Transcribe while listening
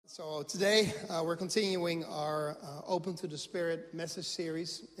So today we're continuing our Open to the Spirit message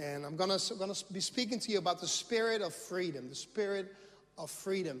series, and I'm gonna be speaking to you about the spirit of freedom,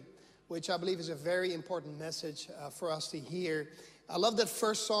 which I believe is a very important message for us to hear. I love that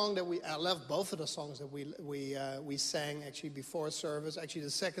first song I love both of the songs that we sang actually before service. Actually, the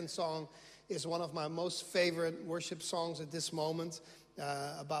second song is one of my most favorite worship songs at this moment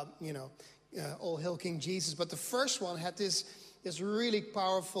about All Hail King Jesus. But the first one had this really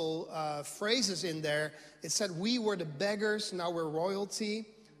powerful phrases in there. It said, we were the beggars, now we're royalty.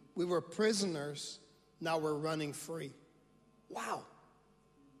 We were prisoners, now we're running free. Wow.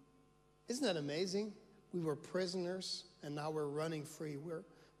 Isn't that amazing? We were prisoners, and now we're running free. We're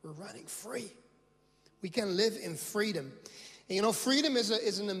running free. We can live in freedom. And freedom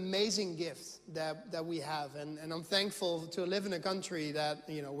is an amazing gift that we have. And I'm thankful to live in a country that,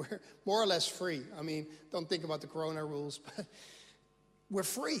 we're more or less free. I mean, don't think about the corona rules, but we're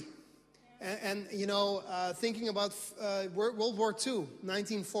free. And thinking about World War II,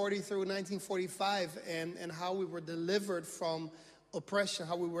 1940 through 1945, and how we were delivered from oppression,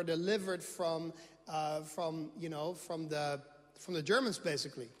 how we were delivered from the Germans,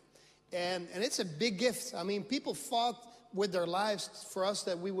 basically. And it's a big gift. I mean, people fought with their lives for us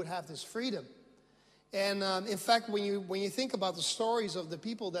that we would have this freedom. And in fact, when you think about the stories of the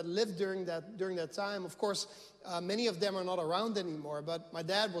people that lived during that time, of course, many of them are not around anymore. But my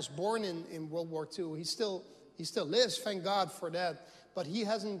dad was born in World War II. He still lives, thank God for that. But he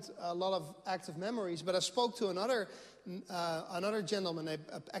hasn't a lot of active memories. But I spoke to another gentleman,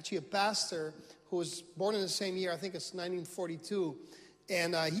 actually a pastor, who was born in the same year. I think it's 1942.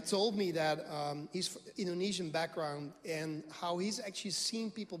 And he told me that he's Indonesian background, and how he's actually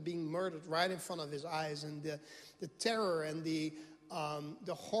seen people being murdered right in front of his eyes, and the terror and the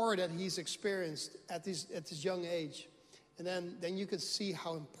horror that he's experienced at this young age. And then you could see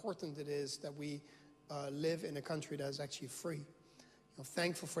how important it is that we live in a country that is actually free. I'm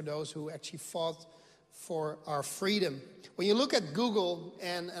thankful for those who actually fought for our freedom. When you look at Google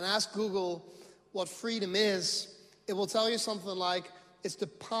and ask Google what freedom is, it will tell you something like, it's the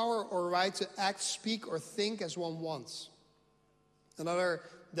power or right to act, speak, or think as one wants. Another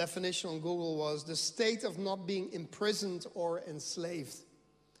definition on Google was the state of not being imprisoned or enslaved.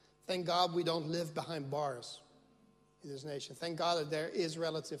 Thank God we don't live behind bars in this nation. Thank God that there is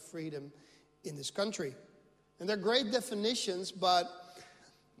relative freedom in this country. And they're great definitions, but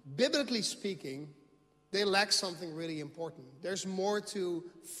biblically speaking, they lack something really important. There's more to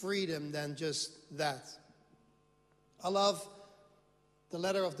freedom than just that. I love the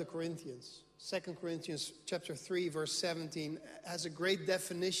letter of the Corinthians, 2 Corinthians chapter 3, verse 17, has a great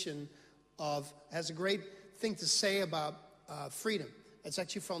definition has a great thing to say about freedom. It's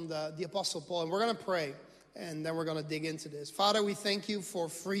actually from the Apostle Paul. And we're going to pray, and then we're going to dig into this. Father, we thank you for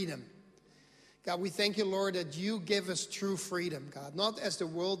freedom. God, we thank you, Lord, that you give us true freedom, God. Not as the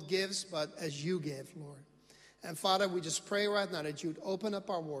world gives, but as you give, Lord. And Father, we just pray right now that you'd open up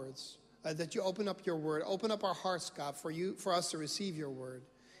our words. That you open up your word, open up our hearts, God, for us to receive your word.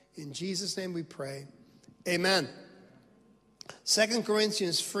 In Jesus' name we pray. Amen. 2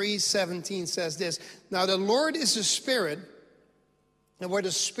 Corinthians 3:17 says this. Now the Lord is the Spirit, and where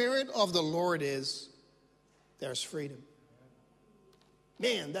the Spirit of the Lord is, there's freedom.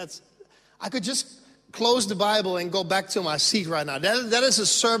 Man, I could just close the Bible and go back to my seat right now. That is a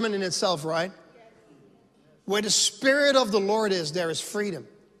sermon in itself, right? Where the Spirit of the Lord is, there is freedom.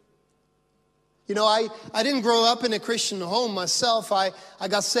 I didn't grow up in a Christian home myself. I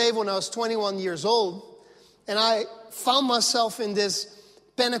got saved when I was 21 years old. And I found myself in this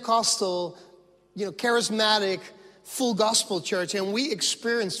Pentecostal, charismatic, full gospel church. And we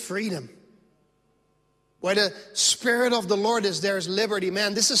experienced freedom. Where the Spirit of the Lord is, there is liberty.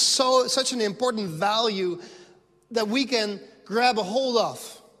 Man, this is such an important value that we can grab a hold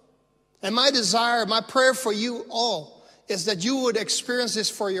of. And my desire, my prayer for you all is that you would experience this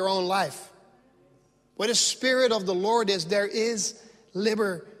for your own life. Where the Spirit of the Lord is, there is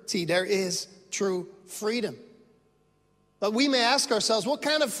liberty. There is true freedom. But we may ask ourselves, what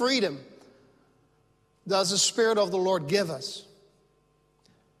kind of freedom does the Spirit of the Lord give us?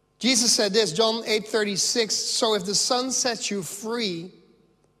 Jesus said this, John 8:36, so if the Son sets you free,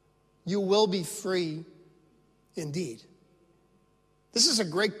 you will be free indeed. This is a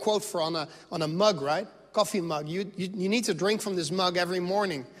great quote for on a mug, right? Coffee mug. You need to drink from this mug every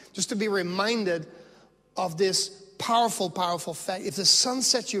morning just to be reminded of this powerful, powerful fact. If the Son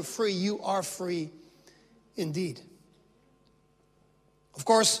sets you free, you are free indeed. Of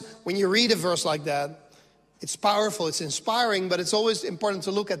course, when you read a verse like that, it's powerful, it's inspiring, but it's always important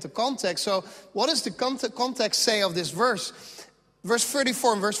to look at the context. So what does the context say of this verse? Verse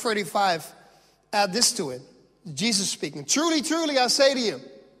 34 and verse 35 add this to it. Jesus speaking. Truly, truly, I say to you.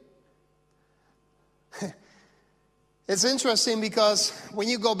 It's interesting because when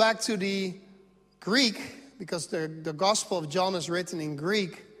you go back to the Greek, because the Gospel of John is written in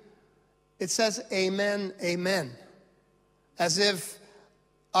Greek, it says amen, amen. As if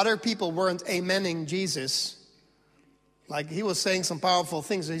other people weren't amening Jesus. Like he was saying some powerful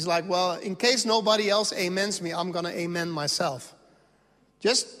things. He's like, well, in case nobody else amens me, I'm going to amen myself.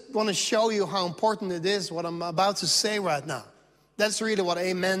 Just want to show you how important it is what I'm about to say right now. That's really what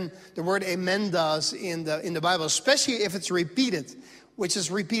amen, the word amen does in the Bible, especially if it's repeated, which is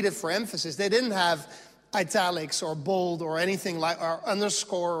repeated for emphasis. They didn't have italics or bold or anything like, or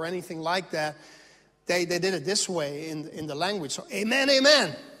underscore or anything like that. They did it this way in the language. So amen,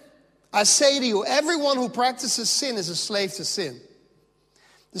 amen. I say to you, everyone who practices sin is a slave to sin.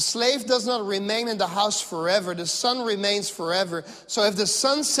 The slave does not remain in the house forever. The son remains forever. So if the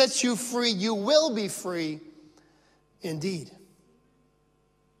son sets you free, you will be free indeed.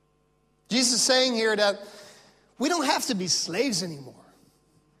 Jesus is saying here that we don't have to be slaves anymore.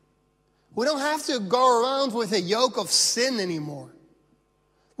 We don't have to go around with a yoke of sin anymore.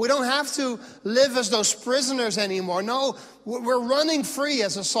 We don't have to live as those prisoners anymore. No, we're running free,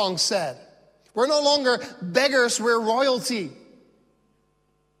 as the song said. We're no longer beggars, we're royalty.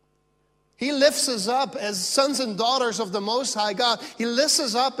 He lifts us up as sons and daughters of the Most High God. He lifts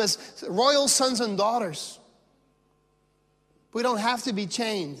us up as royal sons and daughters. We don't have to be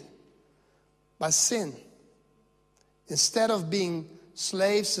chained by sin. Instead of being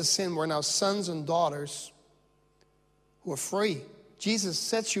slaves to sin, we're now sons and daughters who are free. Jesus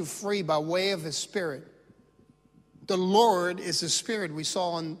sets you free by way of His Spirit. The Lord is the Spirit we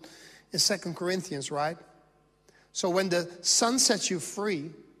saw in 2 Corinthians, right? So when the Son sets you free,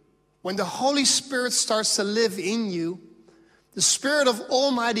 when the Holy Spirit starts to live in you, the Spirit of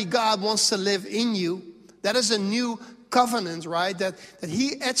Almighty God wants to live in you. That is a new covenant, right? That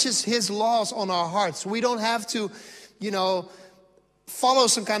He etches His laws on our hearts. We don't have to, follow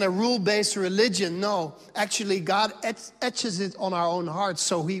some kind of rule-based religion. No, actually God etches it on our own hearts,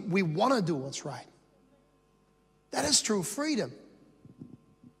 so we want to do what's right. That is true freedom.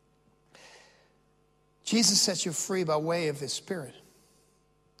 Jesus sets you free by way of His Spirit.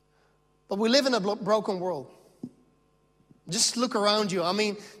 But we live in a broken world. Just look around you. I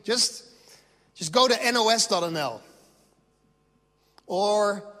mean, just go to nos.nl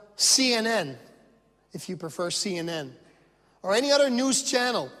or CNN, if you prefer CNN, or any other news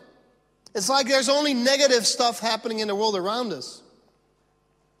channel. It's like there's only negative stuff happening in the world around us.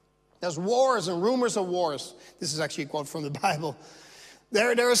 There's wars and rumors of wars. This is actually a quote from the Bible.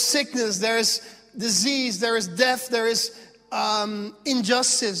 There is sickness, there is disease, there is death, there is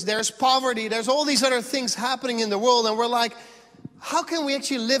injustice, there's poverty, there's all these other things happening in the world. And we're like, how can we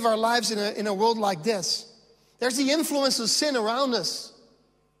actually live our lives in a world like this? There's the influence of sin around us.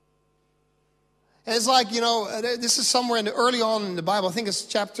 And it's like, this is somewhere early on in the Bible, I think it's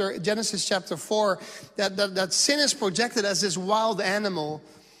Genesis chapter 4, that sin is projected as this wild animal,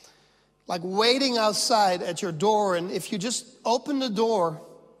 like waiting outside at your door. And if you just open the door,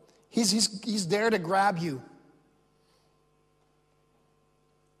 he's there to grab you.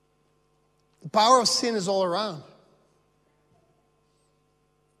 The power of sin is all around.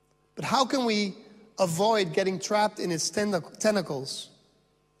 But how can we avoid getting trapped in its tentacles?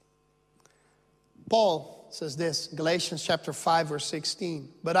 Paul says this, Galatians chapter 5, verse 16.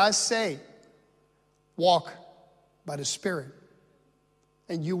 But I say, walk by the Spirit,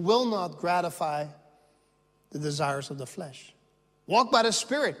 and you will not gratify the desires of the flesh. Walk by the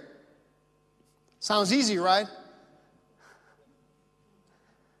Spirit. Sounds easy, right?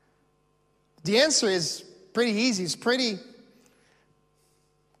 The answer is pretty easy. It's pretty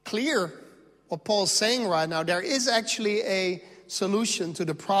clear what Paul's saying right now. There is actually a solution to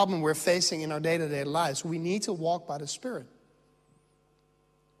the problem we're facing in our day-to-day lives. We need to walk by the Spirit.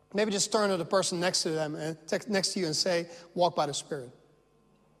 Maybe just turn to the person next to them and next to you and say, walk by the Spirit.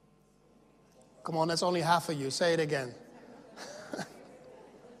 Come on, that's only half of you. Say it again.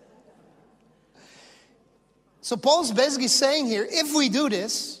 So Paul's basically saying here, if we do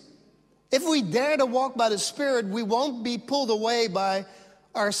this, if we dare to walk by the Spirit, we won't be pulled away by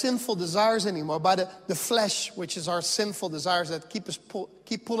our sinful desires anymore, by the flesh, which is our sinful desires that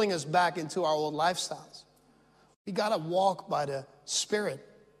keep pulling us back into our old lifestyles. We got to walk by the Spirit.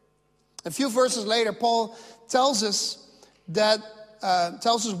 A few verses later, Paul tells us what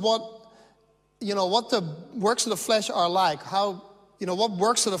the works of the flesh are like, how, what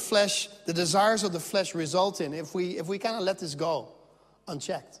works of the flesh, the desires of the flesh result in if we kind of let this go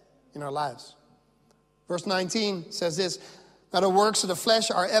unchecked in our lives. Verse 19 says this, Now, the works of the flesh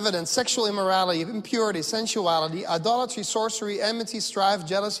are evident: sexual immorality, impurity, sensuality, idolatry, sorcery, enmity, strife,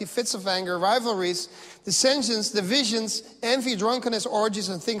 jealousy, fits of anger, rivalries, dissensions, divisions, envy, drunkenness, orgies,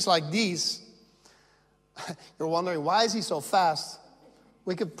 and things like these. You're wondering, why is he so fast?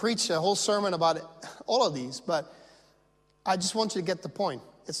 We could preach a whole sermon about all of these, but I just want you to get the point.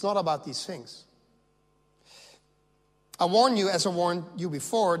 It's not about these things. I warn you, as I warned you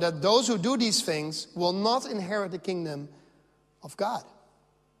before, that those who do these things will not inherit the kingdom of God.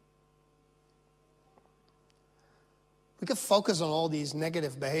 We could focus on all these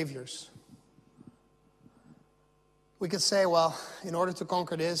negative behaviors. We could say, well, in order to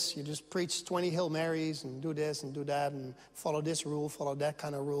conquer this, you just preach 20 Hail Marys and do this and do that and follow this rule, follow that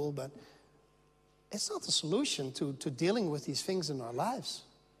kind of rule. But it's not the solution to dealing with these things in our lives.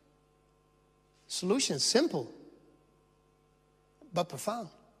 The solution is simple, but profound.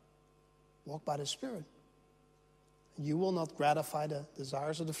 Walk by the Spirit. You will not gratify the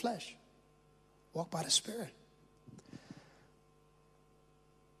desires of the flesh. Walk by the Spirit.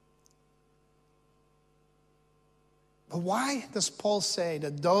 But why does Paul say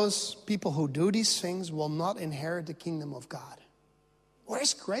that those people who do these things will not inherit the kingdom of God?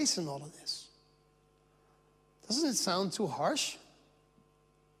 Where's grace in all of this? Doesn't it sound too harsh?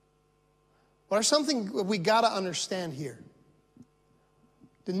 Well, there's something we got to understand here.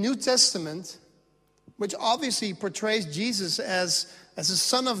 The New Testament, which obviously portrays Jesus as a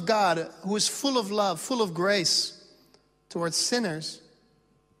Son of God who is full of love, full of grace towards sinners.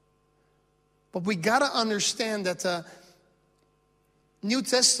 But we got to understand that the New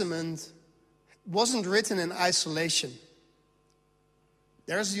Testament wasn't written in isolation.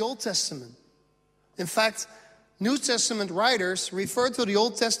 There's the Old Testament. In fact, New Testament writers refer to the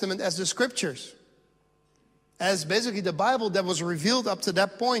Old Testament as the Scriptures, as basically the Bible that was revealed up to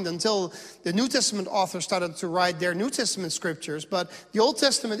that point until the New Testament authors started to write their New Testament scriptures. But the Old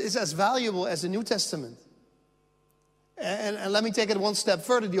Testament is as valuable as the New Testament. And let me take it one step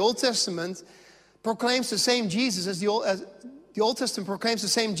further. The Old Testament proclaims the same Jesus as the Old Testament proclaims the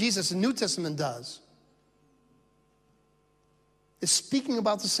same Jesus the New Testament does. It's speaking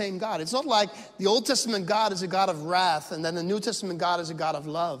about the same God. It's not like the Old Testament God is a God of wrath and then the New Testament God is a God of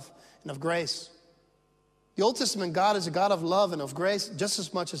love and of grace. The Old Testament God is a God of love and of grace just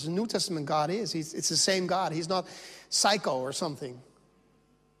as much as the New Testament God is. It's the same God. He's not psycho or something.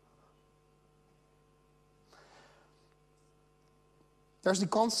 There's the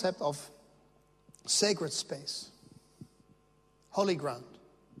concept of sacred space, holy ground.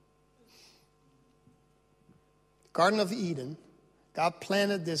 Garden of Eden. God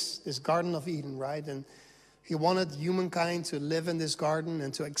planted this Garden of Eden, right? And He wanted humankind to live in this garden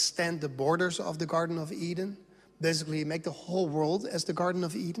and to extend the borders of the Garden of Eden. Basically, make the whole world as the Garden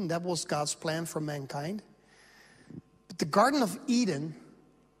of Eden. That was God's plan for mankind. But the Garden of Eden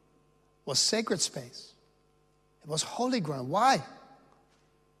was sacred space. It was holy ground. Why?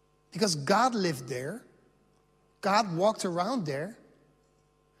 Because God lived there. God walked around there.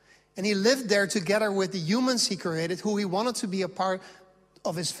 And He lived there together with the humans He created, who He wanted to be a part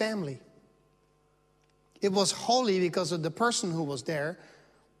of His family. It was holy because of the person who was there,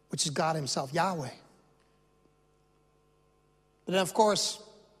 which is God Himself, Yahweh. But then, of course,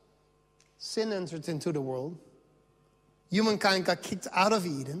 sin entered into the world. Humankind got kicked out of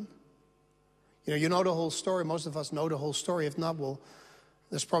Eden. You know the whole story. Most of us know the whole story. If not, well,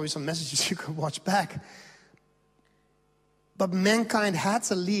 there's probably some messages you could watch back. But mankind had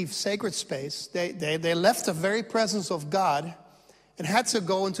to leave sacred space. They left the very presence of God and had to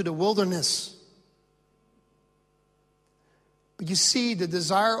go into the wilderness. But you see the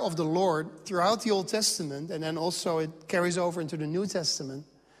desire of the Lord throughout the Old Testament, and then also it carries over into the New Testament,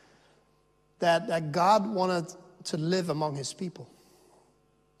 that God wanted to live among His people.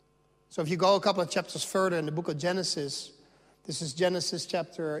 So if you go a couple of chapters further in the book of Genesis, this is Genesis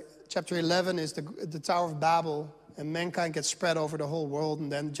chapter 11 is the Tower of Babel, and mankind gets spread over the whole world.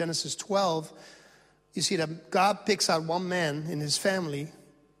 And then Genesis 12, you see that God picks out one man in his family,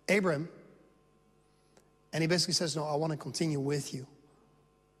 Abram, and He basically says, no, I want to continue with you.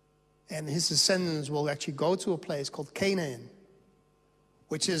 And his descendants will actually go to a place called Canaan,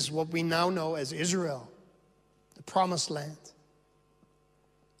 which is what we now know as Israel, the Promised Land.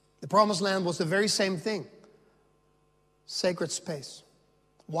 The Promised Land was the very same thing, sacred space.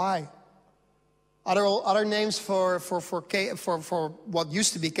 Why? Other names for what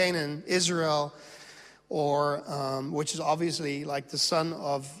used to be Canaan, Israel, or which is obviously like the son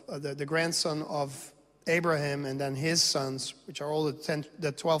of the grandson of Abraham, and then his sons, which are all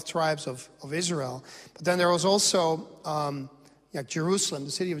the 12 tribes of Israel. But then there was also Jerusalem,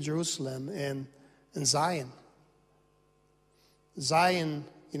 the city of Jerusalem, and Zion. Zion,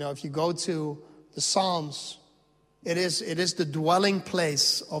 if you go to the Psalms, it is the dwelling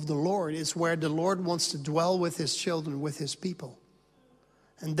place of the Lord. It's where the Lord wants to dwell with his children, with his people.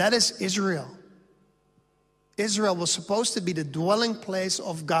 And that is Israel. Israel was supposed to be the dwelling place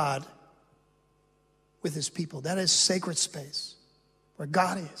of God with his people. That is sacred space where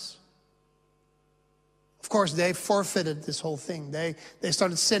God is. Of course, they forfeited this whole thing. They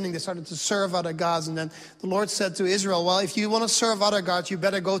started sinning. They started to serve other gods. And then the Lord said to Israel, well, if you want to serve other gods, you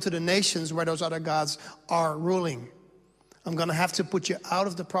better go to the nations where those other gods are ruling. I'm going to have to put you out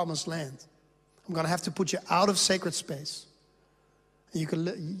of the promised land. I'm going to have to put you out of sacred space.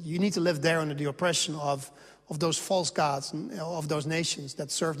 And you need to live there under the oppression of those false gods, and of those nations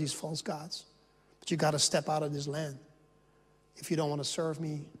that serve these false gods. But you got to step out of this land if you don't want to serve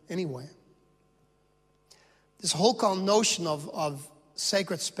me anyway. This whole notion of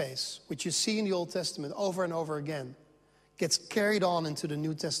sacred space, which you see in the Old Testament over and over again, gets carried on into the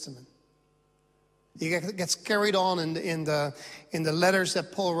New Testament. It gets carried on in the letters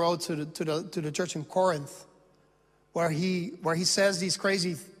that Paul wrote to the church in Corinth, where he says these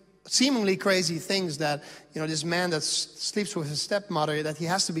seemingly crazy things that, this man that sleeps with his stepmother, that he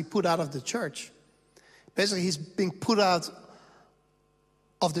has to be put out of the church. Basically, he's being put out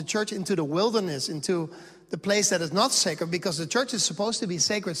of the church into the wilderness, into the place that is not sacred, because the church is supposed to be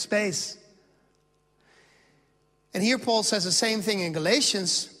sacred space. And here Paul says the same thing in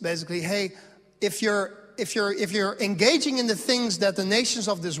Galatians, basically, hey, if you're engaging in the things that the nations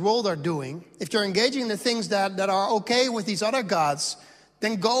of this world are doing, if you're engaging in the things that are okay with these other gods,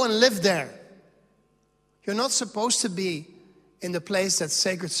 then go and live there. You're not supposed to be in the place that's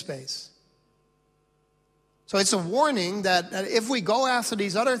sacred space. So it's a warning that if we go after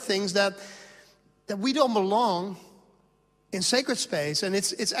these other things, that we don't belong in sacred space. And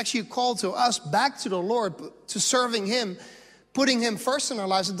it's actually a call to us back to the Lord, to serving him, putting him first in our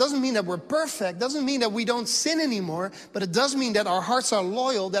lives. It doesn't mean that we're perfect, doesn't mean that we don't sin anymore, but it does mean that our hearts are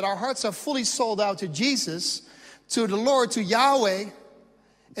loyal, that our hearts are fully sold out to Jesus, to the Lord, to Yahweh,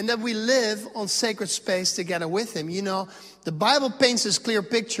 and that we live on sacred space together with him. The Bible paints this clear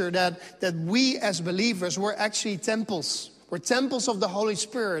picture that we as believers, we're actually temples. We're temples of the Holy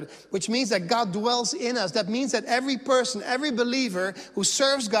Spirit, which means that God dwells in us. That means that every person, every believer who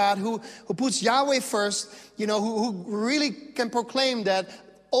serves God, who puts Yahweh first, who really can proclaim that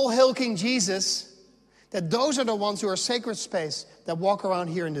all hail King Jesus, that those are the ones who are sacred space that walk around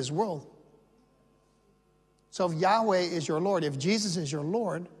here in this world. So if Yahweh is your Lord, if Jesus is your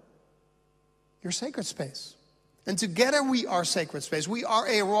Lord, you're sacred space. And together we are sacred space. We are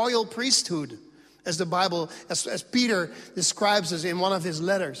a royal priesthood. As the Bible, as Peter describes us in one of his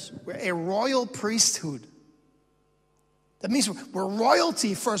letters. We're a royal priesthood. That means we're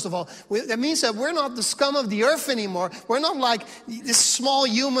royalty, first of all. That means that we're not the scum of the earth anymore. We're not like this small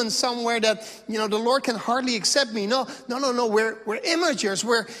human somewhere that, the Lord can hardly accept me. No. We're imagers.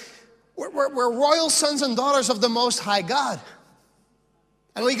 We're royal sons and daughters of the Most High God.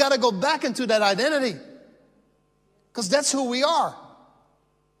 And we got to go back into that identity. Because that's who we are.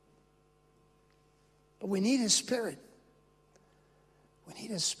 But we need his Spirit. We need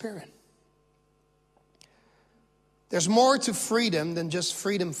his Spirit. There's more to freedom than just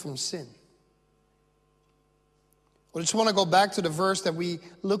freedom from sin. I just want to go back to the verse that we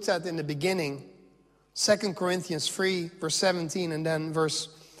looked at in the beginning. 2 Corinthians 3, verse 17, and then verse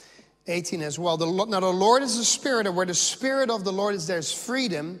 18 as well. Now the Lord is the Spirit, and where the Spirit of the Lord is, there's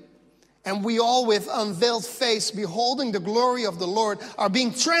freedom. And we all, with unveiled face, beholding the glory of the Lord, are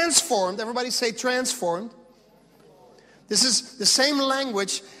being transformed. Everybody say transformed. This is the same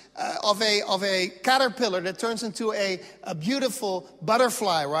language of a caterpillar that turns into a beautiful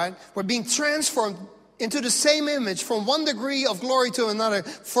butterfly, right? We're being transformed into the same image from one degree of glory to another.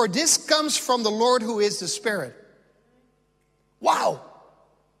 For this comes from the Lord who is the Spirit. Wow.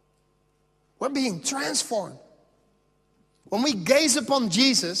 We're being transformed. When we gaze upon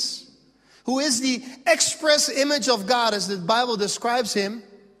Jesus, who is the express image of God as the Bible describes him,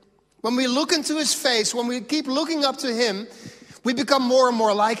 when we look into his face, when we keep looking up to him, we become more and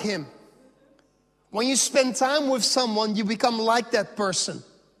more like him. When you spend time with someone, you become like that person.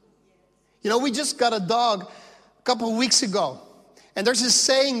 We just got a dog a couple of weeks ago. And there's this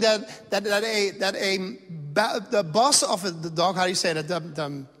saying that the boss of the dog, how do you say that?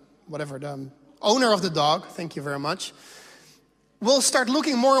 The owner of the dog, thank you very much, will start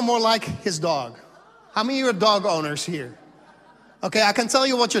looking more and more like his dog. How many of you are dog owners here? Okay, I can tell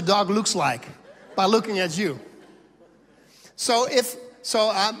you what your dog looks like by looking at you. I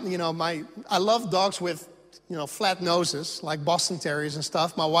love dogs with, flat noses, like Boston Terriers and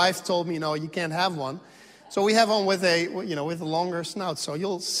stuff. My wife told me, you can't have one. So we have one with with a longer snout. So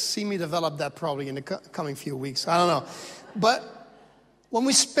you'll see me develop that probably in the coming few weeks. I don't know. But when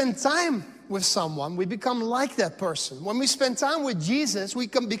we spend time with someone, we become like that person. When we spend time with Jesus, we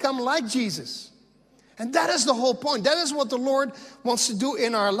can become like Jesus. And that is the whole point. That is what the Lord wants to do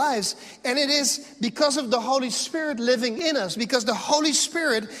in our lives. And it is because of the Holy Spirit living in us. Because the Holy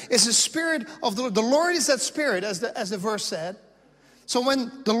Spirit is the Spirit of the Lord is that Spirit, as the verse said. So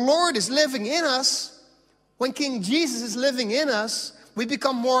when the Lord is living in us, when King Jesus is living in us, we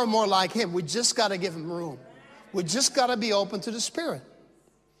become more and more like Him. We just got to give Him room. We just got to be open to the Spirit.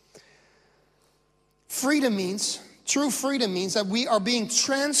 True freedom means that we are being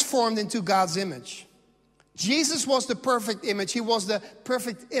transformed into God's image. Jesus was the perfect image. He was the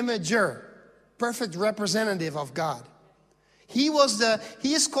perfect imager, perfect representative of God. He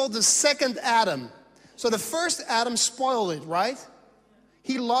is called the second Adam. So the first Adam spoiled it, right?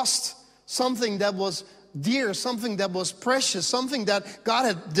 He lost something that was dear, something that was precious, something that God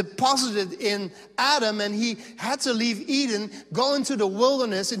had deposited in Adam, and he had to leave Eden, go into the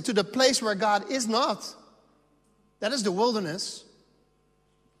wilderness, into the place where God is not. That is the wilderness.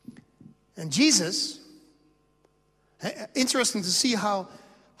 And Jesus, interesting to see how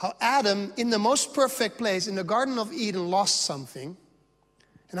Adam, in the most perfect place, in the Garden of Eden, lost something.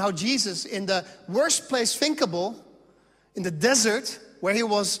 And how Jesus, in the worst place thinkable, in the desert, where he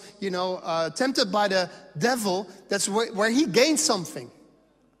was, tempted by the devil, that's where he gained something.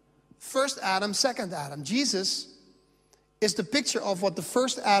 First Adam, second Adam. Jesus is the picture of what the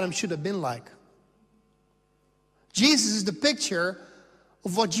first Adam should have been like. Jesus is the picture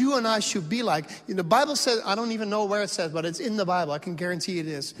of what you and I should be like. The Bible says, I don't even know where it says, but it's in the Bible. I can guarantee it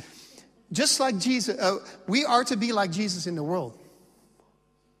is. Just like Jesus, we are to be like Jesus in the world.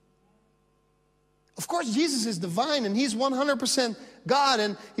 Of course, Jesus is divine and He's 100% God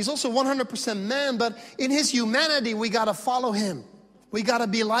and He's also 100% man, but in His humanity, we got to follow Him. We got to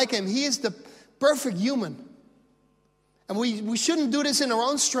be like Him. He is the perfect human. And we shouldn't do this in our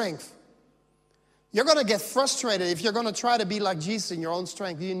own strength. You're going to get frustrated if you're going to try to be like Jesus in your own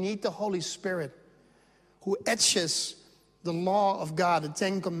strength. You need the Holy Spirit who etches the law of God, the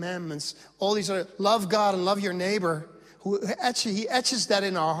Ten Commandments, all these other, love God and love your neighbor. He etches that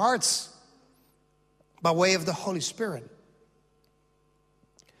in our hearts by way of the Holy Spirit.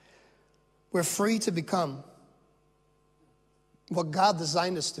 We're free to become what God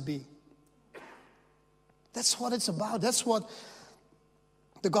designed us to be. That's what it's about. That's what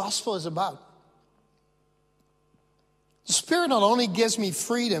the gospel is about. The Spirit not only gives me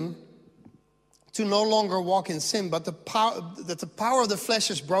freedom to no longer walk in sin, but the power of the flesh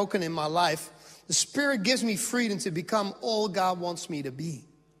is broken in my life. The Spirit gives me freedom to become all God wants me to be.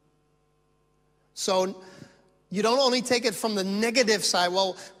 So you don't only take it from the negative side,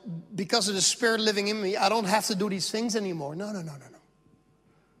 well, because of the Spirit living in me, I don't have to do these things anymore. No.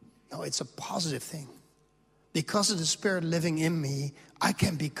 No, it's a positive thing. Because of the Spirit living in me, I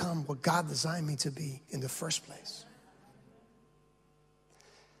can become what God designed me to be in the first place.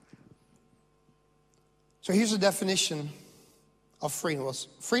 So here's the definition of freedom.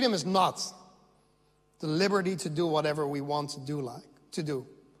 Freedom is not the liberty to do whatever we want to do,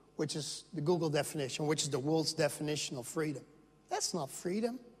 which is the Google definition, which is the world's definition of freedom. That's not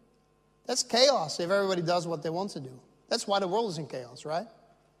freedom. That's chaos if everybody does what they want to do. That's why the world is in chaos, right?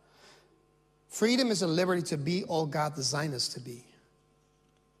 Freedom is a liberty to be all God designed us to be.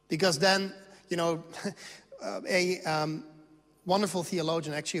 Because then, a wonderful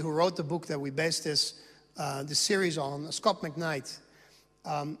theologian actually who wrote the book that we based this series on, Scott McKnight,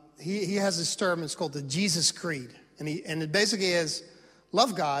 he has this term, it's called the Jesus Creed. And it basically is,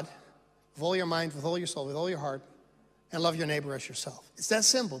 love God with all your mind, with all your soul, with all your heart, and love your neighbor as yourself. It's that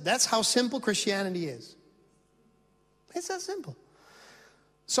simple. That's how simple Christianity is. It's that simple.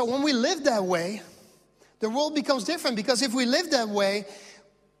 So when we live that way, the world becomes different, because if we live that way,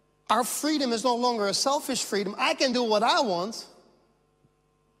 our freedom is no longer a selfish freedom. I can do what I want.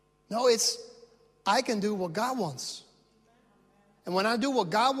 No, it's I can do what God wants. And when I do what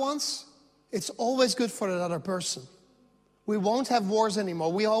God wants, it's always good for that other person. We won't have wars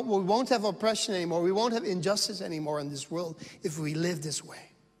anymore. We won't have oppression anymore. We won't have injustice anymore in this world if we live this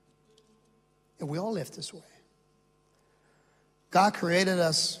way. And we all live this way. God created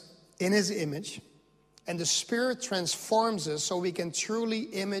us in His image, and the Spirit transforms us so we can truly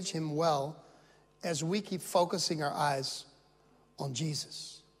image Him well as we keep focusing our eyes on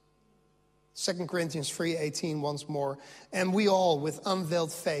Jesus. 2 Corinthians 3:18 once more. And we all, with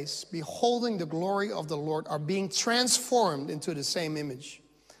unveiled face, beholding the glory of the Lord, are being transformed into the same image,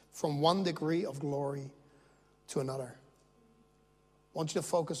 from one degree of glory to another. I want you to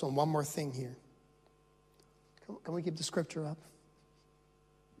focus on one more thing here. Can we keep the scripture up?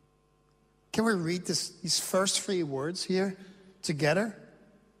 Can we read these first 3 words here together?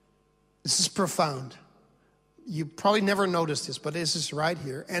 This is profound. You probably never noticed this, but this is right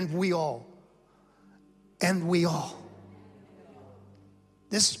here. And we all. And we all.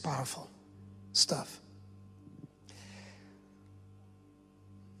 This is powerful stuff.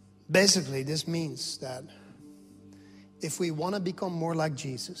 Basically, this means that if we want to become more like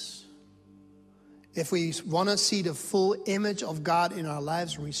Jesus, if we want to see the full image of God in our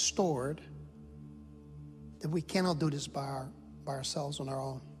lives restored, that we cannot do this by ourselves on our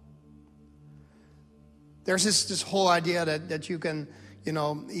own. There's this whole idea that you can,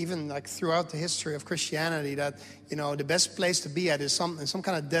 even like throughout the history of Christianity, that, the best place to be at is in some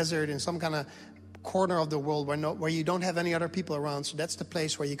kind of desert, in some kind of corner of the world where you don't have any other people around. So that's the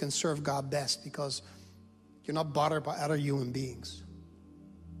place where you can serve God best because you're not bothered by other human beings.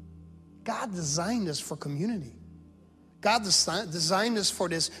 God designed us for community. God designed us for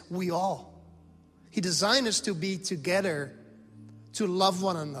this we all. He designed us to be together, to love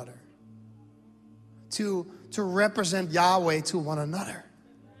one another, to represent Yahweh to one another.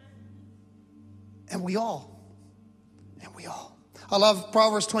 And we all. I love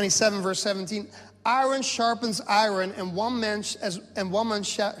Proverbs 27, verse 17. Iron sharpens iron, and one man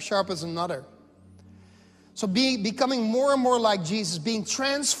sharpens another. So becoming more and more like Jesus, being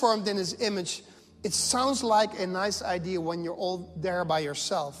transformed in his image, it sounds like a nice idea when you're all there by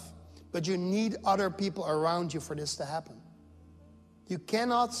yourself. But you need other people around you for this to happen. You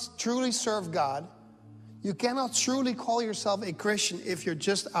cannot truly serve God. You cannot truly call yourself a Christian if you're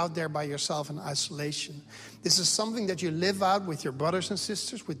just out there by yourself in isolation. This is something that you live out with your brothers and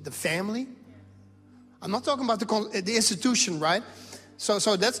sisters, with the family. I'm not talking about the institution, right? So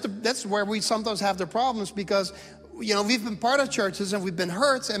that's where we sometimes have the problems because, we've been part of churches and we've been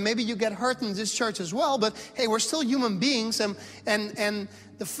hurt, and maybe you get hurt in this church as well, but hey, we're still human beings, and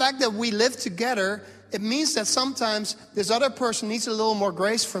the fact that we live together, it means that sometimes this other person needs a little more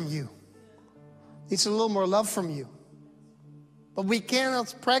grace from you, needs a little more love from you. But we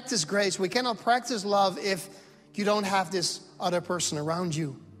cannot practice grace, we cannot practice love if you don't have this other person around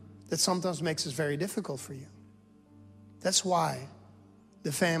you. That sometimes makes it very difficult for you. That's why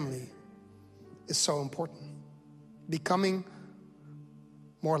the family is so important. Becoming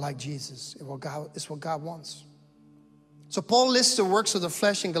more like Jesus is what God wants. So Paul lists the works of the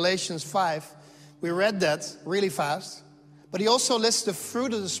flesh in Galatians 5. We read that really fast. But he also lists the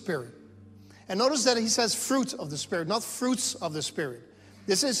fruit of the Spirit. And notice that he says fruit of the Spirit, not fruits of the Spirit.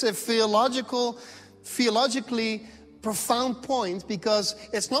 This is a theologically profound point, because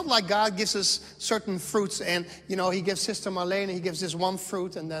it's not like God gives us certain fruits and, he gives Sister Marlene, he gives this one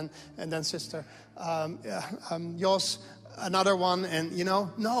fruit, and then Sister Jos another one, and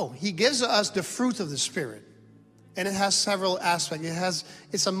no, he gives us the fruit of the Spirit. And it has several aspects.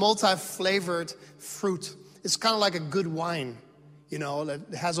 It's a multi-flavored fruit. It's kind of like a good wine. That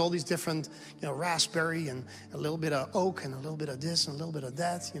has all these different, raspberry and a little bit of oak and a little bit of this and a little bit of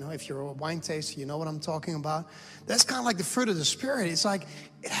that. If you're a wine taster, you know what I'm talking about. That's kind of like the fruit of the Spirit. It's like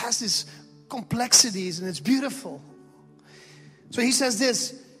it has these complexities and it's beautiful. So he says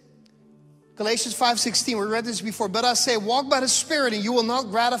this, Galatians 5:16, we read this before. But I say, walk by the Spirit and you will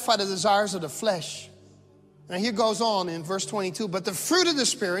not gratify the desires of the flesh. And here goes on in verse 22. But the fruit of the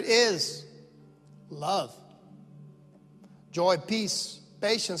Spirit is love, joy, peace,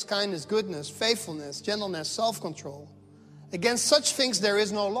 patience, kindness, goodness, faithfulness, gentleness, self-control. Against such things there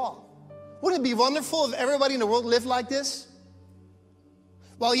is no law. Wouldn't it be wonderful if everybody in the world lived like this?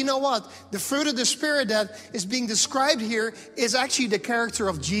 Well, you know what? The fruit of the Spirit that is being described here is actually the character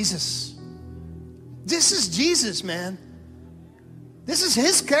of Jesus. This is Jesus, man. This is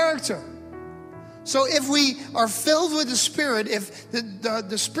his character. So if we are filled with the Spirit, if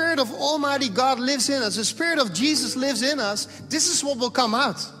the Spirit of Almighty God lives in us, the Spirit of Jesus lives in us, this is what will come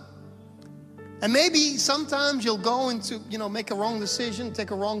out. And maybe sometimes you'll go into, make a wrong decision, take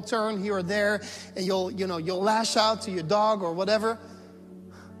a wrong turn here or there, and you'll lash out to your dog or whatever.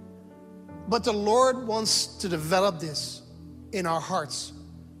 But the Lord wants to develop this in our hearts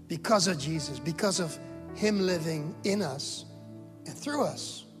because of Jesus, because of him living in us and through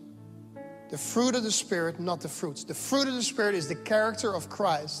us. The fruit of the Spirit, not the fruits. The fruit of the Spirit is the character of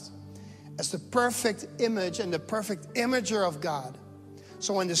Christ as the perfect image and the perfect imager of God.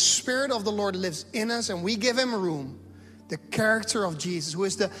 So when the Spirit of the Lord lives in us and we give him room, the character of Jesus, who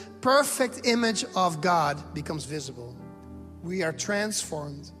is the perfect image of God, becomes visible. We are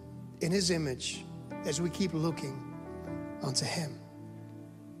transformed in his image as we keep looking unto him.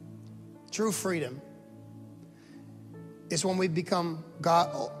 True freedom is when we become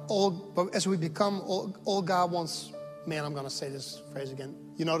God, as we become all God wants. Man, I'm going to say this phrase again.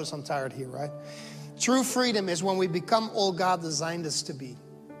 You notice I'm tired here, right? True freedom is when we become all God designed us to be.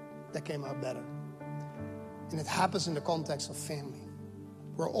 That came out better. And it happens in the context of family.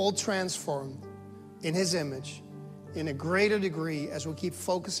 We're all transformed in His image in a greater degree as we keep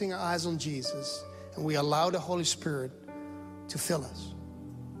focusing our eyes on Jesus and we allow the Holy Spirit to fill us.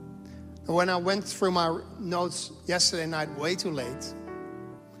 And when I went through my notes yesterday night way too late,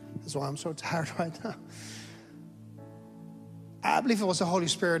 that's why I'm so tired right now. I believe it was the Holy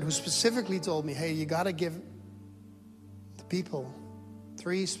Spirit who specifically told me, hey, you got to give the people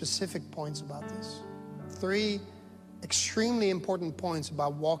 3 specific points about this. 3 extremely important points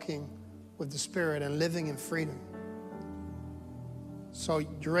about walking with the Spirit and living in freedom. So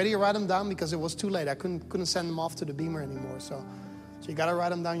you ready to write them down? Because it was too late. I couldn't send them off to the beamer anymore. So you got to write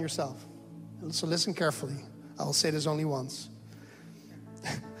them down yourself. So listen carefully. I will say this only once.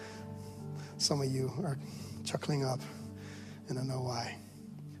 Some of you are chuckling up, and I know why.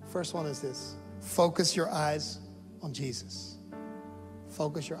 First one is this. Focus your eyes on Jesus.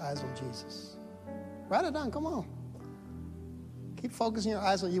 Focus your eyes on Jesus. Write it down. Come on. Keep focusing your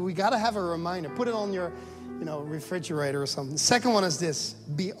eyes on you. We got to have a reminder. Put it on your refrigerator or something. The second one is this.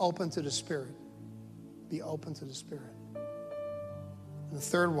 Be open to the Spirit. Be open to the Spirit. And the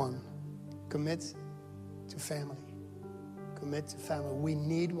third one, commit to family. Commit to family. We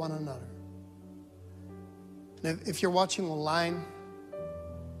need one another. And if you're watching online,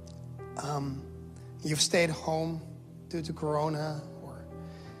 you've stayed home due to Corona or,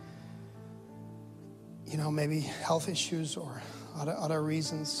 maybe health issues or other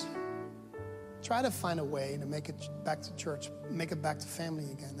reasons, try to find a way to make it back to church, make it back to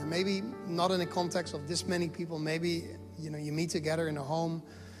family again. And maybe not in the context of this many people. Maybe, you meet together in a home.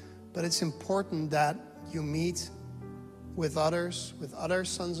 But it's important that you meet with others, with other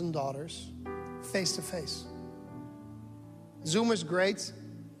sons and daughters, face to face. Zoom is great.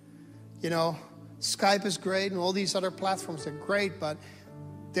 Skype is great, and all these other platforms are great, but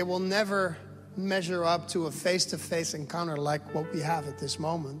they will never measure up to a face-to-face encounter like what we have at this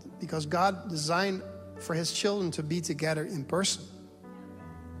moment, because God designed for His children to be together in person.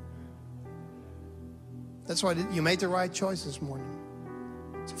 That's why you made the right choice this morning,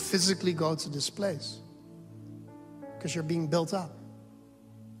 to physically go to this place, because you're being built up.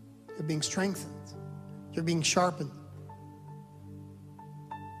 You're being strengthened. You're being sharpened.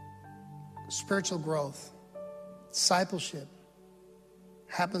 Spiritual growth, discipleship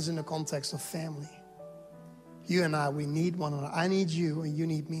happens in the context of family. You and I, we need one another. I need you and you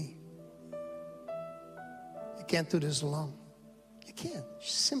need me. You can't do this alone. You can't. You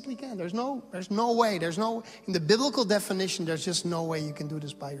simply can't. There's no way. In the biblical definition, there's just no way you can do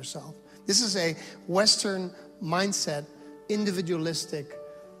this by yourself. This is a Western mindset, individualistic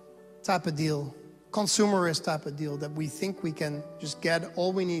type of deal, consumerist type of deal, that we think we can just get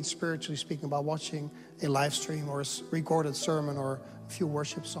all we need spiritually speaking by watching a live stream or a recorded sermon or a few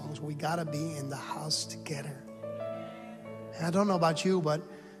worship songs. We got to be in the house together. And I don't know about you, but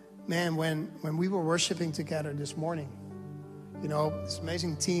man, when we were worshiping together this morning, this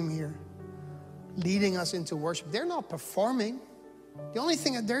amazing team here leading us into worship, they're not performing. The only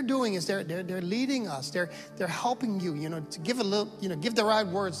thing that they're doing is they're leading us. They're helping you, to give a little, give the right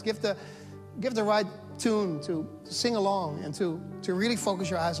words, give the right tune to sing along and to really focus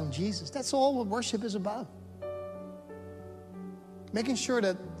your eyes on Jesus. That's all what worship is about. Making sure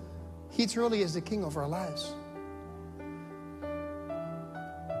that He truly is the King of our lives.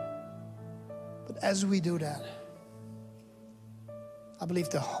 But as we do that, I believe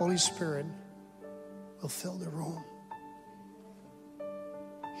the Holy Spirit will fill the room.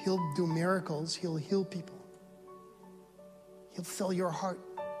 He'll do miracles. He'll heal people. He'll fill your heart.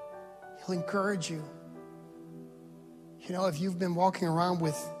 He'll encourage you. If you've been walking around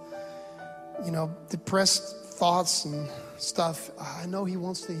with, depressed thoughts and stuff, I know He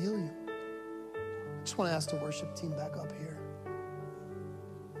wants to heal you. I just want to ask the worship team back up here.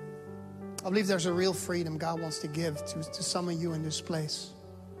 I believe there's a real freedom God wants to give to some of you in this place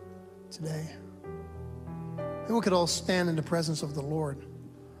today. And we could all stand in the presence of the Lord.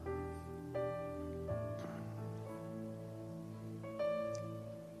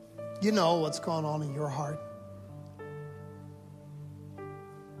 You know what's going on in your heart.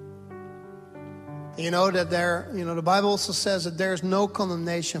 You know that the Bible also says that there's no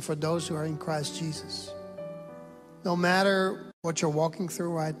condemnation for those who are in Christ Jesus. No matter what you're walking through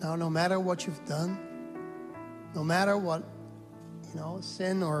right now, no matter what you've done, no matter what,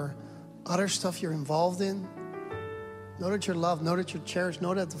 sin or other stuff you're involved in, know that you're loved, know that you're cherished,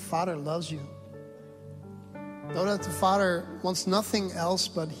 know that the Father loves you. Know that the Father wants nothing else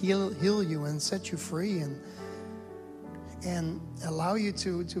but heal you and set you free and allow you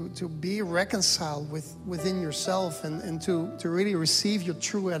to be reconciled within yourself and to really receive your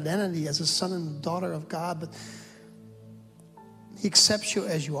true identity as a son and daughter of God. But He accepts you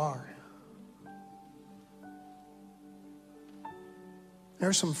as you are.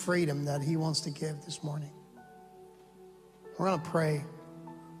 There's some freedom that He wants to give this morning. We're going to pray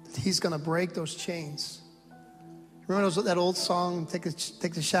that He's going to break those chains. Remember that old song, take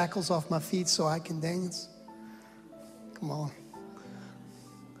the shackles off my feet so I can dance? Come on.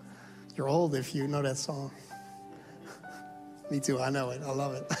 You're old if you know that song. Me too, I know it. I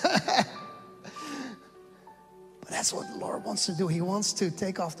love it. But that's what the Lord wants to do. He wants to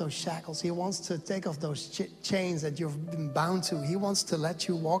take off those shackles. He wants to take off those chains that you've been bound to. He wants to let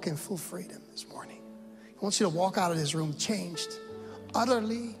you walk in full freedom this morning. He wants you to walk out of this room changed,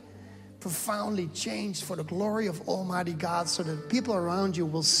 utterly, profoundly changed for the glory of Almighty God, so that people around you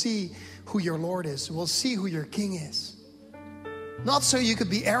will see who your Lord is, will see who your King is. Not so you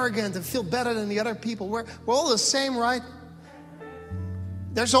could be arrogant and feel better than the other people. We're all the same, right?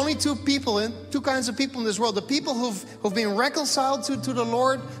 There's only two kinds of people in this world. The people who've been reconciled to the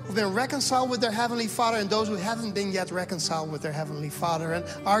Lord, who've been reconciled with their Heavenly Father, and those who haven't been yet reconciled with their Heavenly Father. And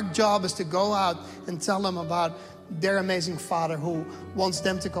our job is to go out and tell them about their amazing Father who wants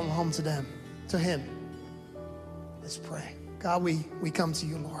them to come home to Him. Let's pray. God, we come to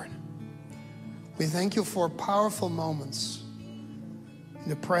you, Lord. We thank you for powerful moments in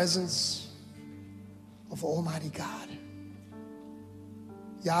the presence of Almighty God.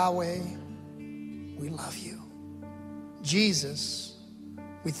 Yahweh, we love you. Jesus,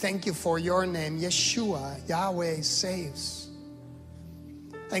 we thank you for your name. Yeshua, Yahweh saves.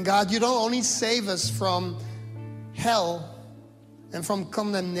 And God, you don't only save us from hell and from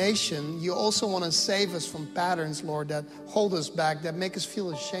condemnation, you also want to save us from patterns, Lord, that hold us back, that make us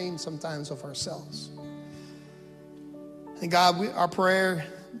feel ashamed sometimes of ourselves. And God, our prayer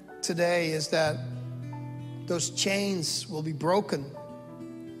today is that those chains will be broken.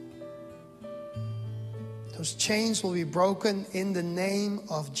 Those chains will be broken in the name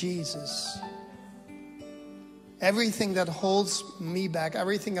of Jesus. Everything that holds me back,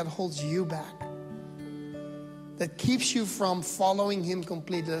 everything that holds you back, that keeps you from following Him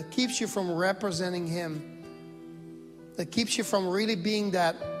completely, that keeps you from representing Him, that keeps you from really being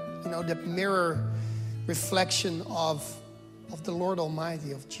that mirror reflection of the Lord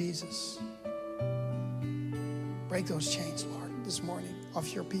Almighty, of Jesus. Break those chains, Lord, this morning of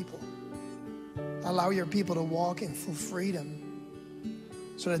your people. Allow your people to walk in full freedom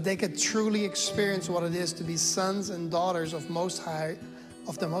so that they could truly experience what it is to be sons and daughters of the Most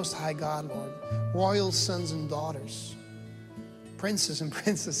High God, Lord. Royal sons and daughters. Princes and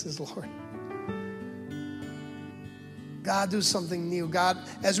princesses, Lord. God, do something new. God,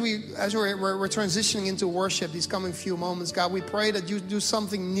 as we're transitioning into worship these coming few moments, God, we pray that you do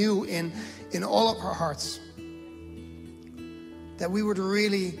something new in all of our hearts. That we would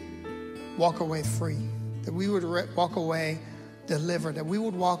really walk away free. That we would walk away delivered. That we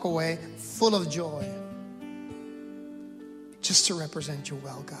would walk away full of joy. Just to represent you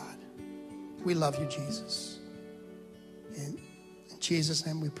well, God. We love you, Jesus. In Jesus'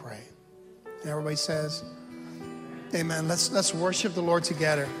 name we pray. And everybody says, amen. Let's worship the Lord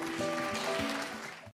together.